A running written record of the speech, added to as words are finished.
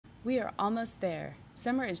We are almost there.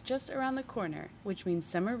 Summer is just around the corner, which means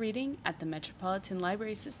summer reading at the Metropolitan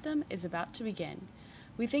Library System is about to begin.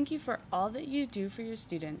 We thank you for all that you do for your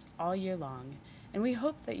students all year long, and we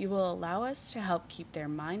hope that you will allow us to help keep their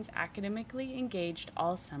minds academically engaged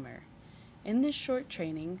all summer. In this short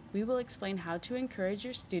training, we will explain how to encourage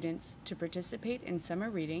your students to participate in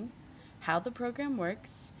summer reading, how the program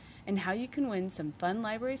works, and how you can win some fun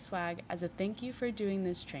library swag as a thank you for doing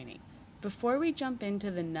this training. Before we jump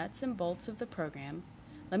into the nuts and bolts of the program,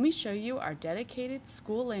 let me show you our dedicated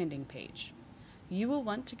school landing page. You will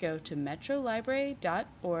want to go to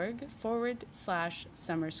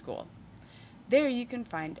metrolibrary.org/summer school. There you can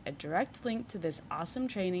find a direct link to this awesome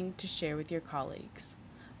training to share with your colleagues.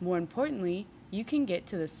 More importantly, you can get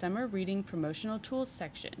to the Summer Reading Promotional Tools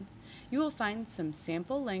section. You will find some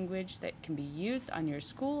sample language that can be used on your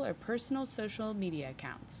school or personal social media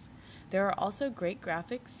accounts. There are also great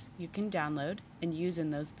graphics you can download and use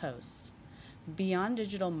in those posts. Beyond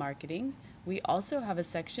digital marketing, we also have a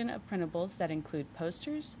section of printables that include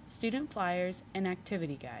posters, student flyers, and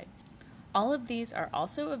activity guides. All of these are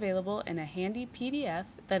also available in a handy PDF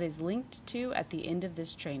that is linked to at the end of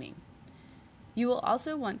this training. You will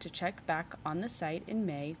also want to check back on the site in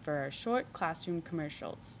May for our short classroom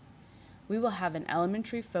commercials. We will have an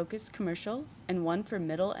elementary-focused commercial and one for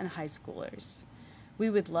middle and high schoolers. We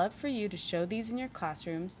would love for you to show these in your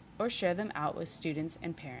classrooms or share them out with students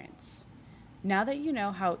and parents. Now that you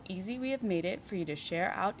know how easy we have made it for you to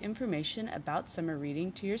share out information about summer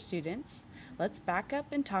reading to your students, let's back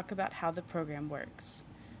up and talk about how the program works.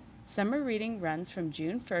 Summer reading runs from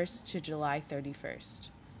June 1st to July 31st.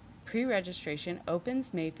 Pre-registration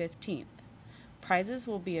opens May 15th. Prizes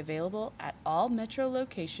will be available at all Metro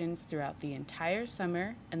locations throughout the entire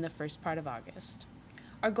summer and the first part of August.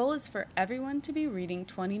 Our goal is for everyone to be reading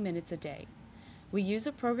 20 minutes a day. We use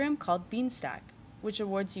a program called Beanstack, which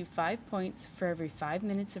awards you 5 points for every 5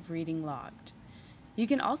 minutes of reading logged. You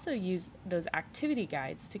can also use those activity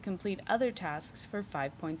guides to complete other tasks for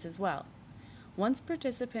 5 points as well. Once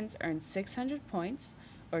participants earn 600 points,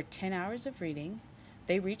 or 10 hours of reading,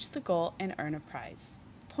 they reach the goal and earn a prize.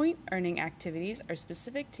 Point-earning activities are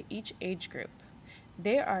specific to each age group.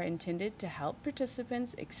 They are intended to help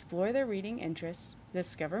participants explore their reading interests,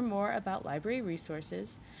 discover more about library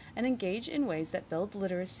resources, and engage in ways that build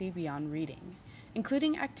literacy beyond reading.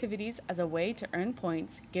 Including activities as a way to earn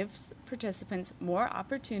points gives participants more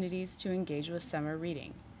opportunities to engage with summer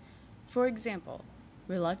reading. For example,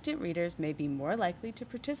 reluctant readers may be more likely to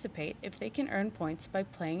participate if they can earn points by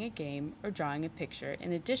playing a game or drawing a picture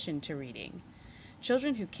in addition to reading.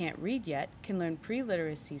 Children who can't read yet can learn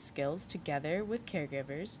pre-literacy skills together with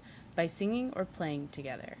caregivers by singing or playing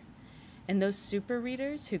together. And those super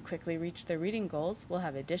readers who quickly reach their reading goals will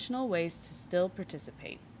have additional ways to still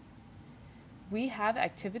participate. We have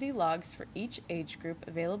activity logs for each age group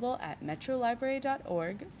available at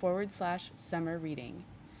metrolibrary.org/summer reading.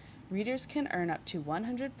 Readers can earn up to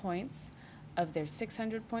 100 points of their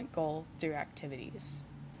 600-point goal through activities.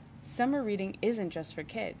 Summer reading isn't just for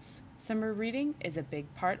kids. Summer reading is a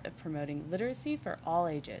big part of promoting literacy for all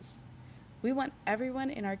ages. We want everyone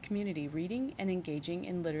in our community reading and engaging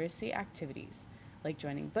in literacy activities, like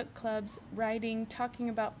joining book clubs, writing, talking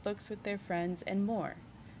about books with their friends, and more.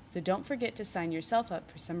 So don't forget to sign yourself up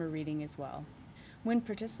for summer reading as well. When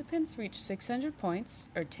participants reach 600 points,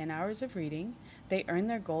 or 10 hours of reading, they earn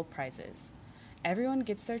their gold prizes. Everyone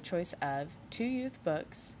gets their choice of 2 youth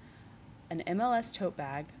books, an MLS tote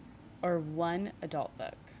bag, or 1 adult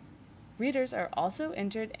book. Readers are also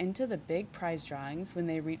entered into the big prize drawings when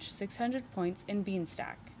they reach 600 points in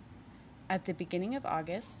Beanstack. At the beginning of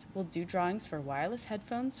August, we'll do drawings for wireless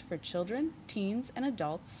headphones for children, teens, and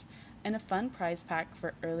adults, and a fun prize pack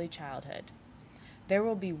for early childhood. There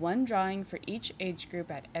will be 1 drawing for each age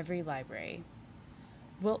group at every library.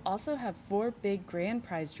 We'll also have 4 big grand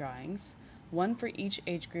prize drawings, 1 for each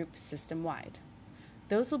age group system-wide.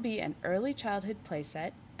 Those will be an early childhood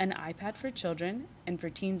playset, an iPad for children, and for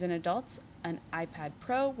teens and adults, an iPad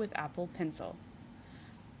Pro with Apple Pencil.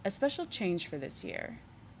 A special change for this year: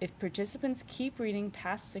 if participants keep reading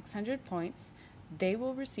past 600 points, they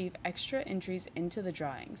will receive extra entries into the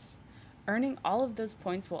drawings. Earning all of those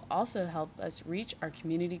points will also help us reach our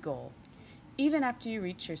community goal. Even after you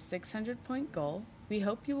reach your 600-point goal, we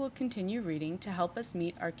hope you will continue reading to help us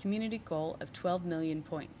meet our community goal of 12 million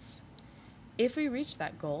points. If we reach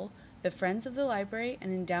that goal, the Friends of the Library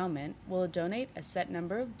and Endowment will donate a set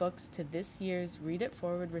number of books to this year's Read It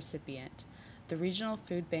Forward recipient, the Regional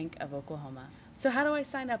Food Bank of Oklahoma. So how do I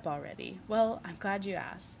sign up already? Well, I'm glad you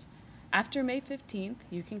asked. After May 15th,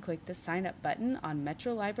 you can click the Sign Up button on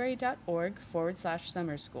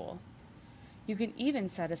metrolibrary.org/summer school. You can even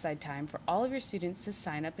set aside time for all of your students to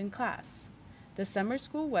sign up in class. The summer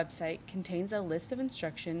school website contains a list of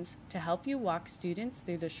instructions to help you walk students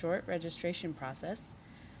through the short registration process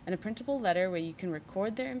and a printable letter where you can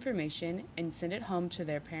record their information and send it home to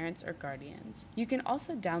their parents or guardians. You can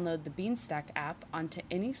also download the Beanstack app onto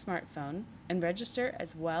any smartphone and register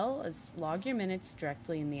as well as log your minutes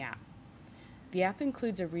directly in the app. The app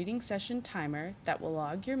includes a reading session timer that will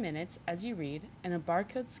log your minutes as you read and a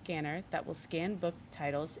barcode scanner that will scan book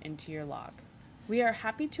titles into your log. We are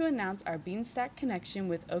happy to announce our Beanstack connection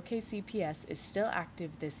with OKCPS is still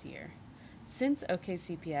active this year. Since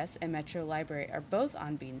OKCPS and Metro Library are both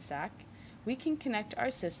on Beanstack, we can connect our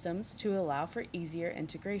systems to allow for easier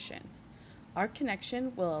integration. Our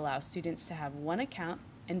connection will allow students to have one account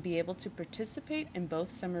and be able to participate in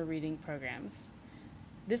both summer reading programs.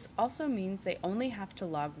 This also means they only have to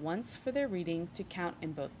log once for their reading to count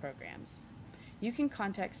in both programs. You can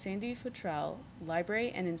contact Sandy Futrell,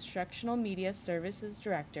 Library and Instructional Media Services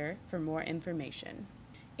Director, for more information.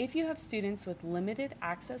 If you have students with limited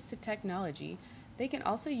access to technology, they can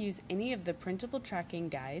also use any of the printable tracking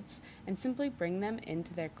guides and simply bring them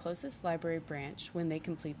into their closest library branch when they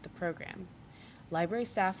complete the program. Library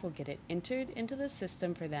staff will get it entered into the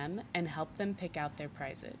system for them and help them pick out their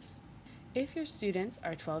prizes. If your students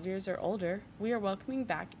are 12 years or older, we are welcoming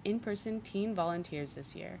back in-person teen volunteers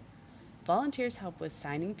this year. Volunteers help with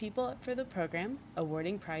signing people up for the program,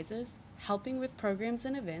 awarding prizes, helping with programs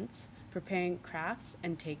and events, preparing crafts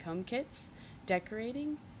and take-home kits,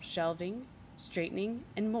 decorating, shelving, straightening,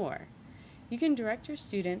 and more. You can direct your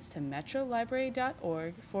students to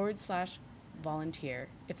metrolibrary.org/volunteer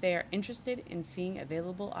if they are interested in seeing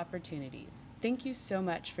available opportunities. Thank you so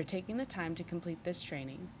much for taking the time to complete this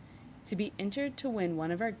training. To be entered to win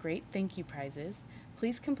one of our great thank you prizes,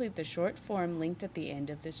 please complete the short form linked at the end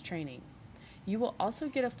of this training. You will also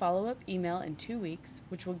get a follow-up email in 2 weeks,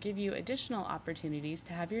 which will give you additional opportunities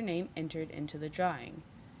to have your name entered into the drawing.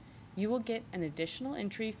 You will get an additional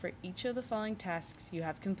entry for each of the following tasks you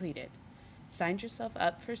have completed: signed yourself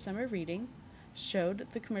up for summer reading, showed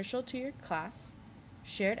the commercial to your class,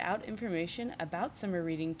 shared out information about summer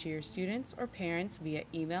reading to your students or parents via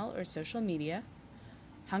email or social media,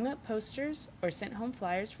 hung up posters or sent home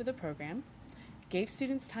flyers for the program, gave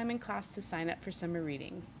students time in class to sign up for summer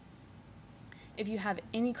reading. If you have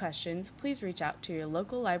any questions, please reach out to your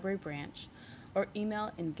local library branch or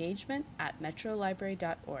email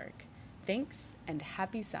engagement@metrolibrary.org. Thanks and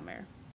happy summer.